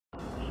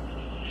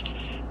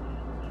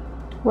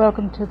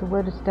Welcome to the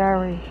Wettest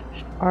Diary,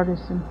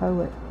 Artist and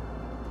Poet.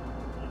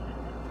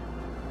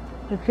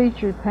 The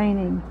featured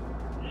painting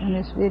in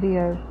this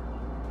video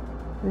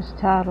is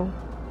titled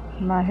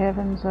My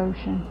Heaven's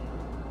Ocean.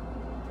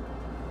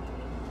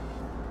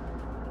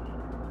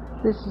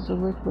 This is a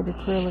liquid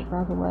acrylic,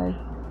 by the way.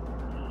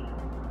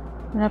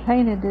 And I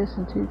painted this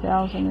in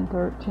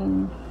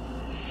 2013.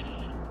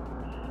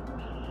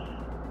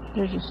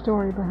 There's a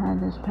story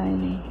behind this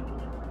painting.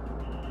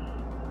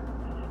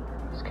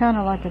 It's kind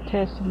of like a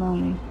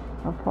testimony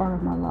of part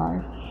of my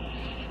life.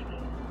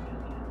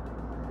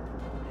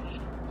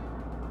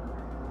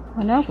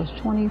 When I was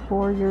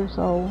 24 years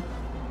old,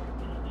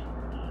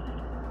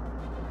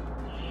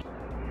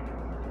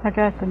 I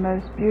got the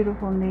most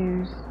beautiful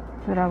news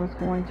that I was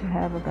going to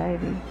have a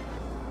baby.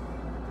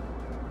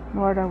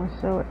 Lord, I was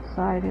so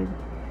excited.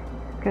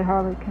 Could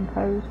hardly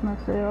compose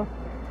myself.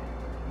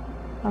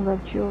 I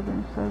love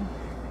children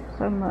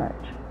so much.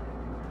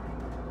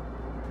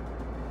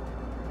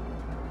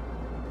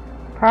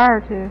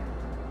 Prior to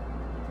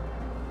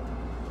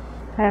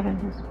having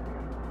this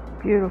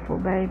beautiful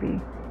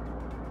baby,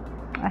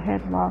 I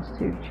had lost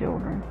 2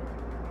 children.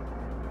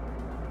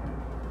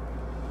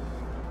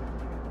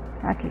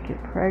 I could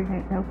get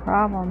pregnant, no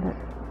problem, but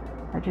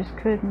I just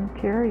couldn't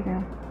carry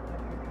them.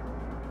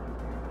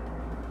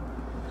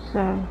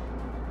 So,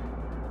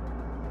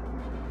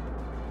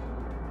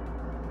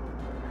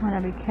 when I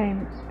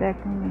became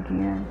expecting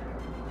again,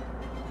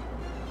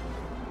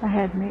 I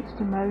had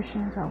mixed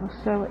emotions. I was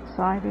so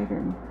excited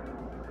and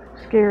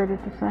scared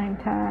at the same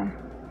time.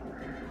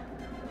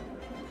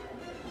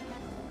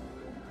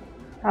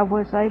 I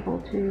was able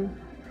to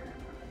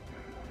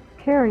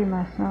carry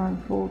my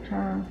son full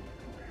term,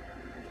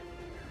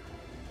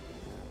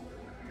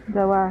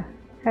 though I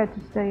had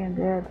to stay in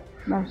bed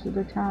most of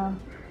the time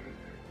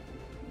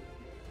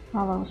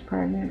while I was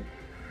pregnant.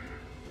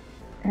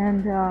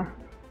 And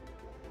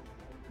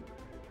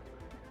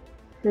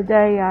the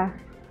day I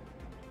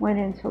went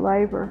into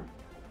labor,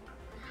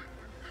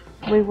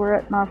 we were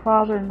at my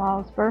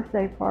father-in-law's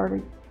birthday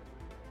party,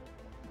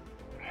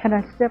 and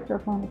I stepped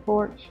up on the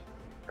porch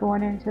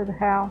going into the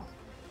house,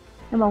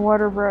 and my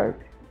water broke.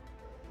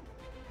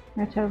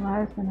 And I told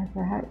my husband, I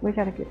said, hey, we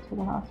got to get to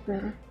the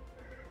hospital.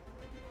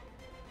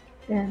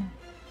 And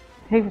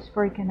he was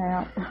freaking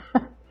out.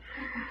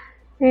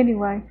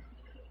 Anyway,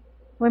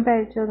 we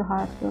made it to the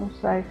hospital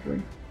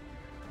safely.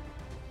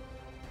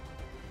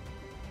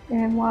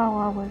 And while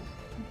I was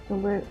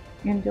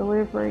in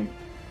delivery,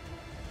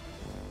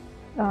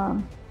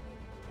 all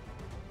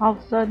of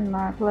a sudden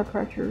my blood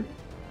pressure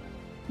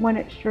went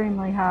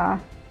extremely high.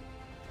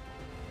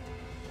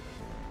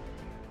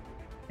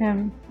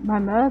 And my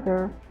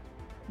mother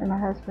and my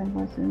husband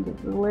was in the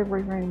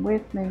delivery room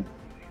with me.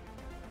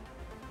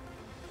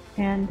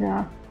 And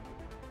I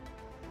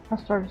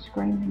started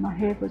screaming. My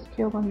head was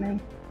killing me.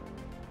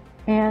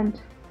 And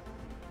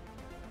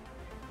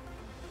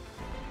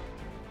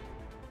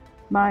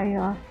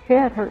my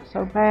head hurt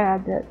so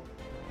bad that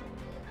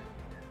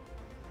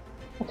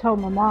I told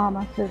my mom,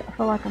 I said, I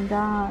feel like I'm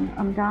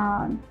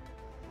dying.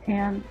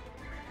 And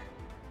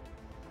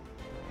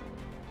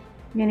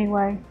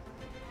anyway,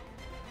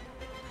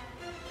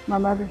 my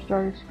mother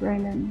started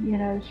screaming, you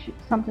know,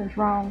 something's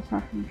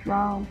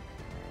wrong.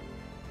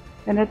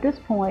 And at this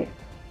point,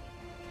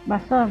 my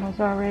son was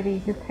already,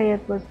 his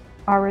head was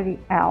already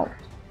out.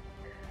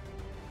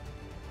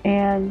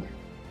 And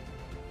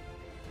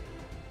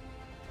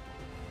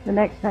the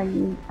next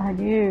thing I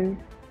knew,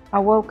 I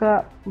woke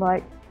up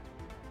like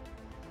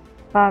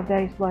 5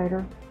 days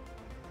later.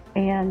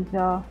 And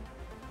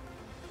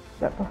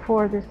but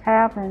before this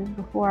happened,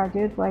 before I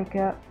did wake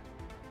up,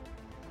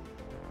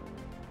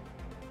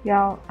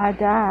 y'all, I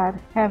died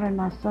having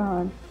my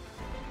son.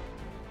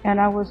 And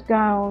I was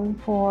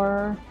gone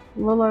for a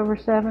little over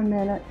 7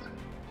 minutes.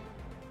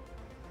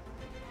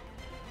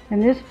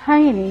 And this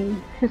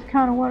painting is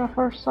kind of what I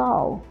first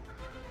saw.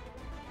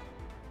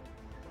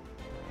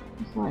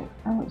 It's like,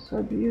 oh, it's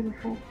so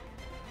beautiful.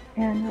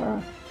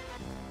 And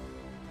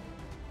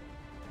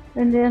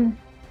then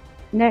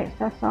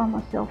next I saw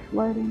myself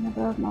floating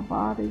above my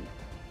body.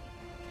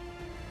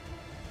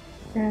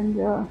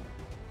 And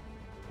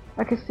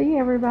I could see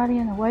everybody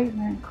in the waiting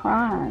room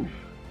crying.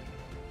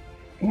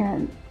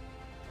 And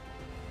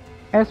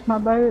as my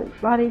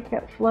body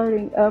kept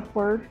floating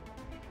upward,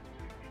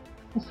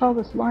 I saw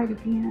this light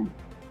again.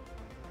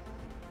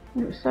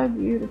 It was so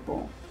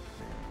beautiful.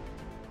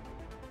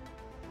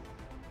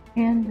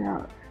 And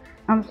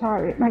I'm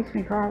sorry, it makes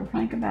me cry to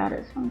think about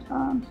it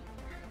sometimes.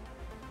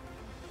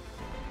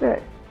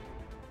 But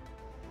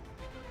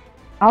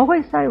I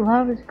always say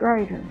love is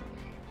greater.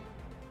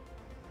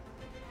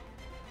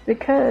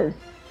 Because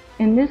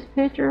in this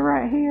picture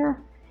right here,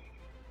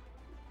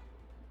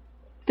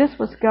 this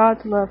was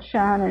God's love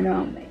shining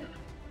on me.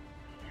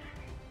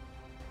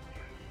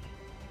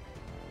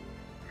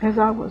 As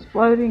I was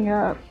floating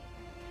up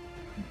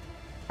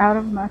out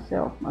of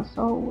myself, my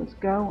soul was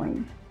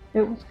going.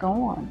 It was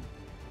gone.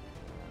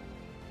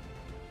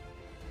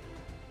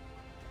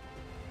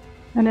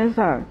 And as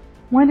I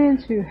went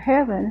into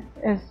heaven,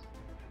 as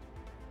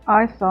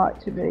I saw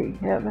it to be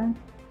heaven.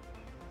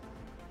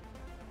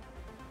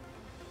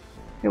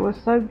 It was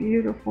so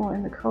beautiful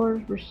and the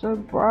colors were so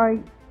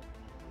bright.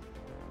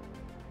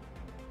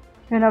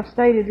 And I've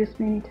stated this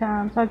many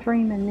times, I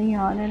dream in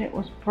neon and it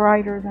was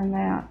brighter than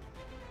that.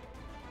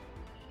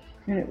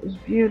 And it was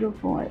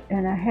beautiful,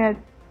 and I had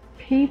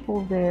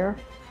people there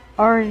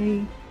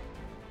already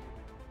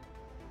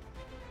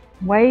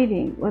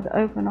waiting with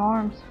open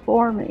arms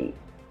for me.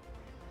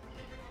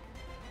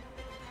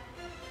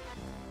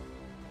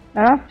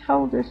 And I've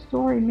told this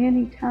story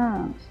many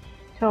times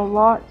to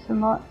lots and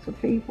lots of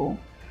people.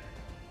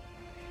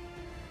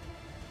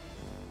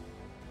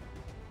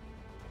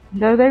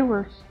 Though they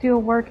were still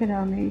working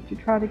on me to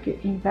try to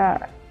get me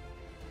back,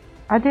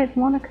 I didn't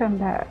want to come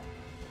back.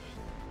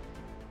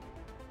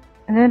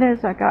 And then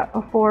as I got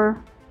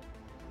before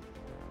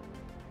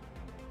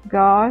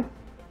God,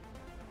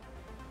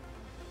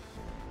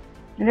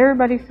 and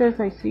everybody says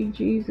they see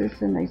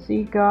Jesus and they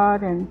see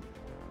God and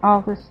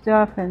all this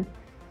stuff, and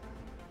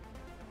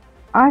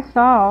I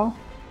saw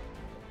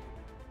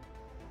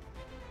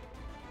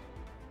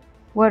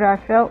what I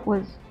felt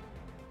was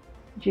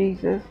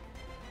Jesus,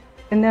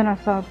 and then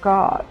I saw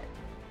God.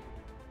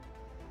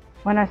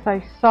 When I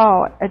say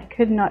saw, I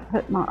could not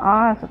put my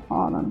eyes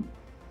upon him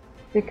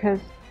because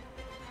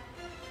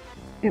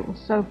it was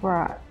so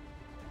bright.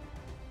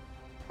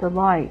 The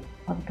light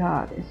of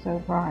God is so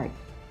bright.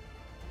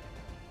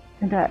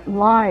 And that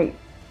light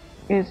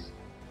is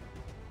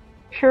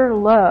pure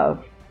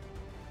love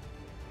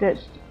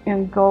that's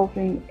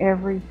engulfing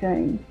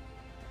everything.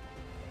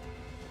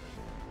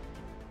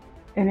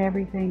 And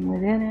everything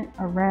within it,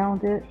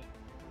 around it,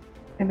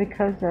 and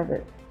because of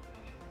it.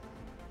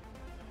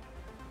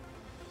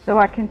 So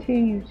I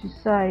continue to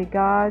say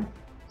God's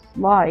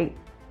light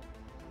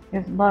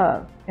is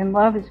love. And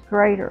love is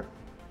greater.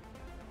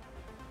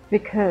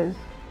 Because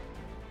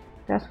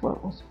that's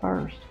what was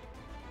first.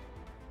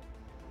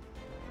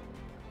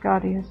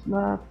 God is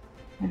love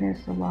and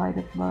is the light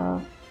of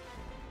love.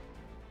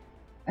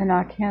 And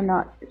I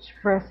cannot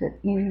express it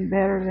any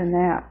better than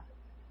that.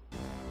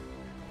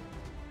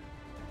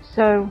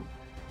 So,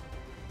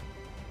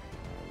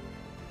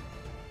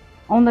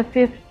 on the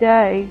 5th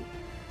day,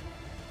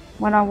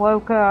 when I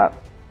woke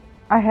up,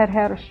 I had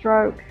had a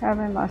stroke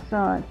having my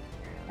son.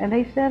 And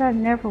they said I'd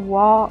never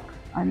walk,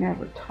 I'd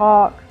never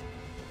talk,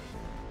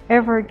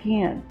 ever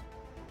again.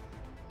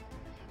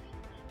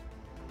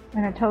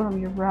 And I told them,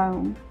 you're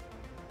wrong.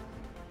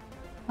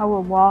 I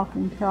will walk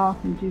and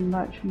talk and do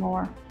much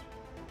more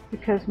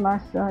because my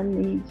son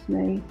needs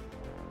me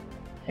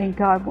and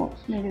God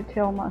wants me to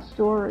tell my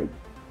story.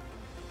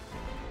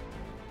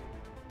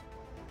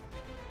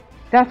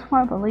 That's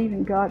why I believe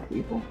in God,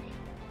 people.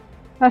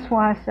 That's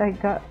why I say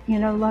God,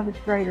 love is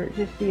greater. It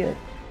just is.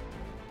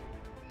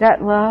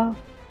 That love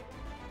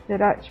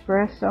that I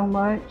express so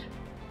much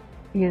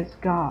is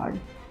God.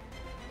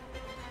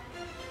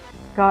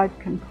 God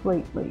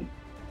completely.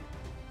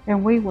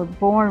 And we were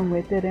born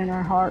with it in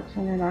our hearts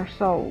and in our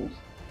souls.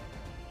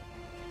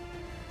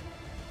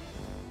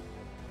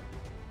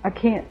 I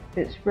can't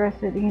express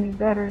it any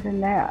better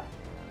than that.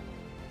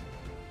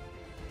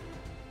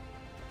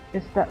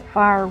 It's that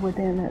fire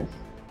within us,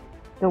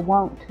 the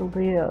want to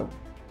live,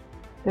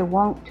 the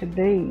want to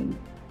be,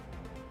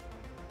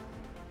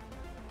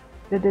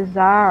 the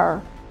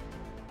desire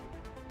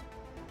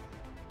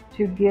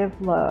to give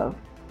love,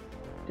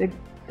 the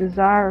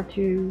desire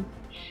to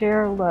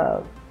share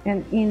love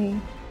in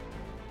any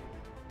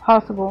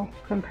possible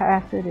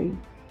capacity.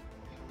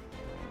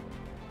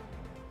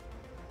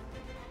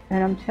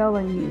 And I'm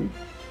telling you,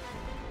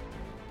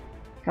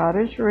 God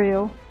is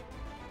real,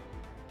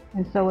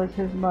 and so is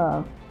His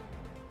love.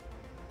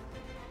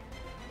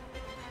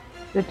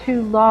 The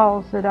two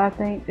laws that I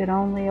think that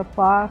only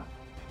apply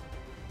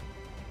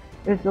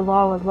is the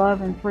law of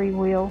love and free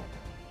will,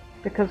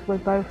 because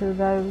with both of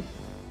those,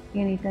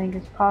 anything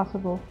is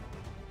possible.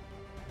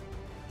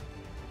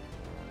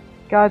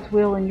 God's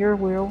will and your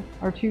will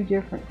are two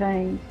different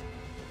things.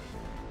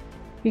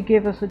 He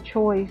gives us a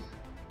choice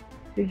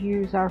to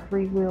use our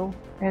free will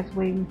as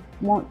we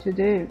want to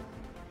do.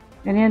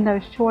 And in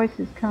those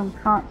choices come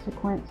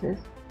consequences,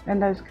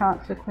 and those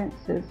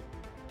consequences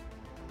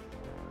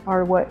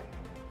are what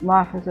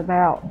life is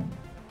about.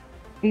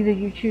 Either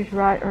you choose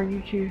right or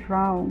you choose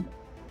wrong.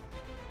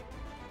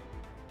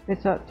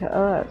 It's up to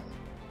us.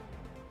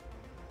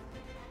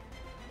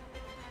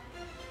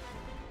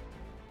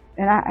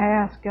 And I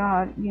asked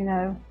God,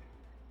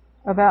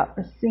 about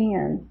the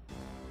sin.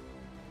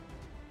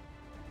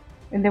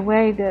 And the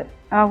way that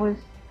I was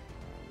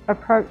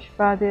approached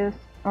by this,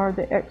 or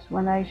the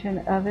explanation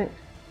of it,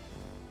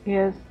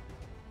 is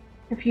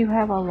if you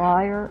have a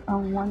liar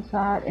on one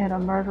side and a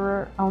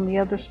murderer on the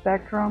other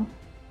spectrum,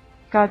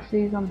 God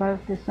sees them both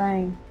the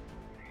same.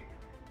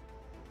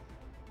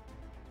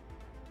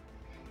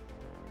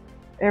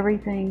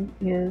 Everything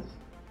is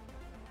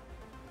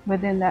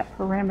within that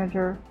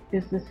perimeter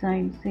is the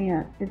same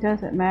sin. It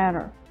doesn't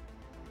matter.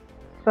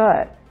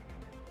 But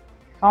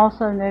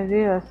also know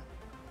this,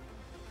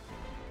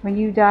 when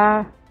you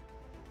die,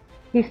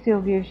 He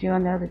still gives you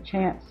another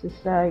chance to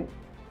say,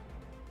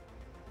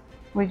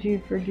 Would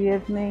you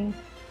forgive me?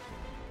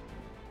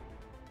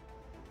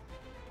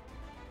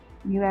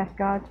 You ask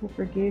God to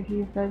forgive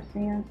you of those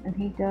sins, and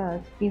He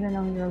does, even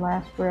on your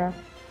last breath,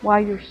 while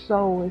your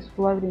soul is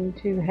floating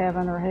to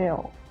heaven or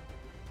hell.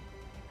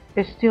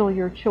 It's still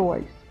your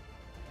choice.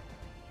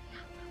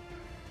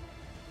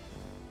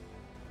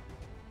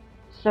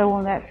 So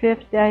on that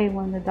 5th day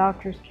when the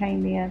doctors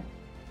came in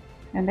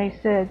and they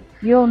said,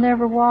 you'll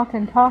never walk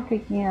and talk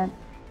again.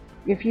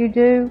 If you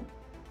do,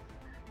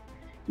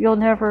 you'll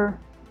never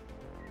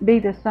be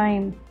the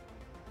same.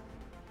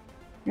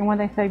 And when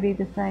they say be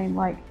the same,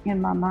 like in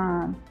my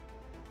mind.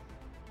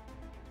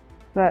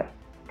 But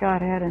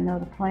God had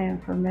another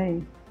plan for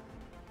me.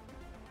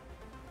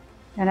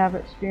 And I've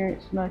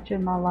experienced much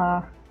in my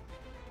life.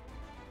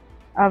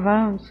 I've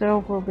owned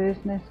several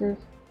businesses.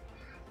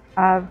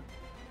 I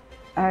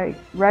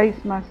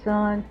raised my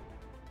son.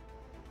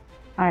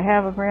 I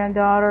have a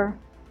granddaughter.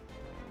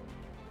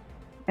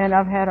 And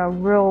I've had a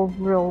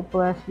real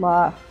blessed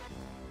life.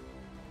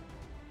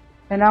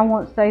 And I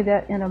won't say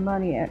that in a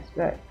money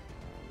aspect.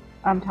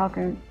 I'm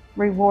talking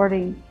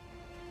rewarding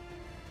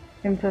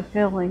and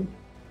fulfilling,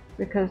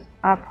 because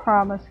I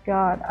promised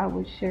God I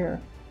would share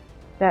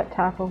that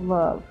type of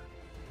love.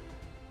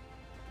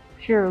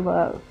 Pure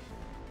love.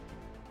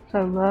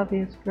 So love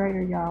is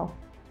greater, y'all.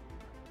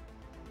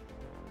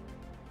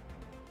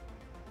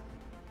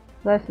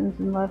 Blessings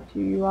and love to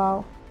you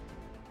all.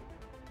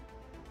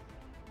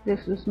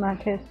 This was my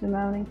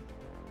testimony.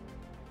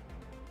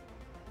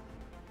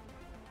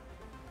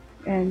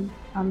 And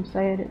I'm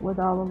saying it with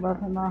all the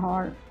love in my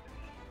heart.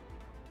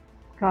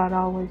 God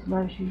always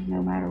loves you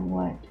no matter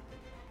what.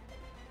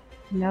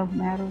 No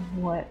matter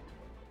what.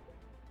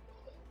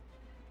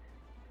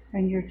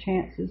 And your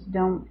chances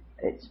don't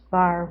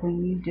expire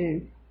when you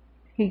do.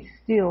 He's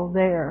still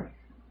there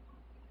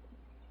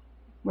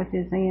with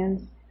His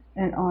hands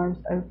and arms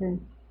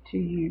open to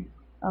you.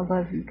 I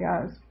love you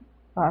guys.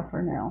 Bye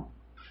for now.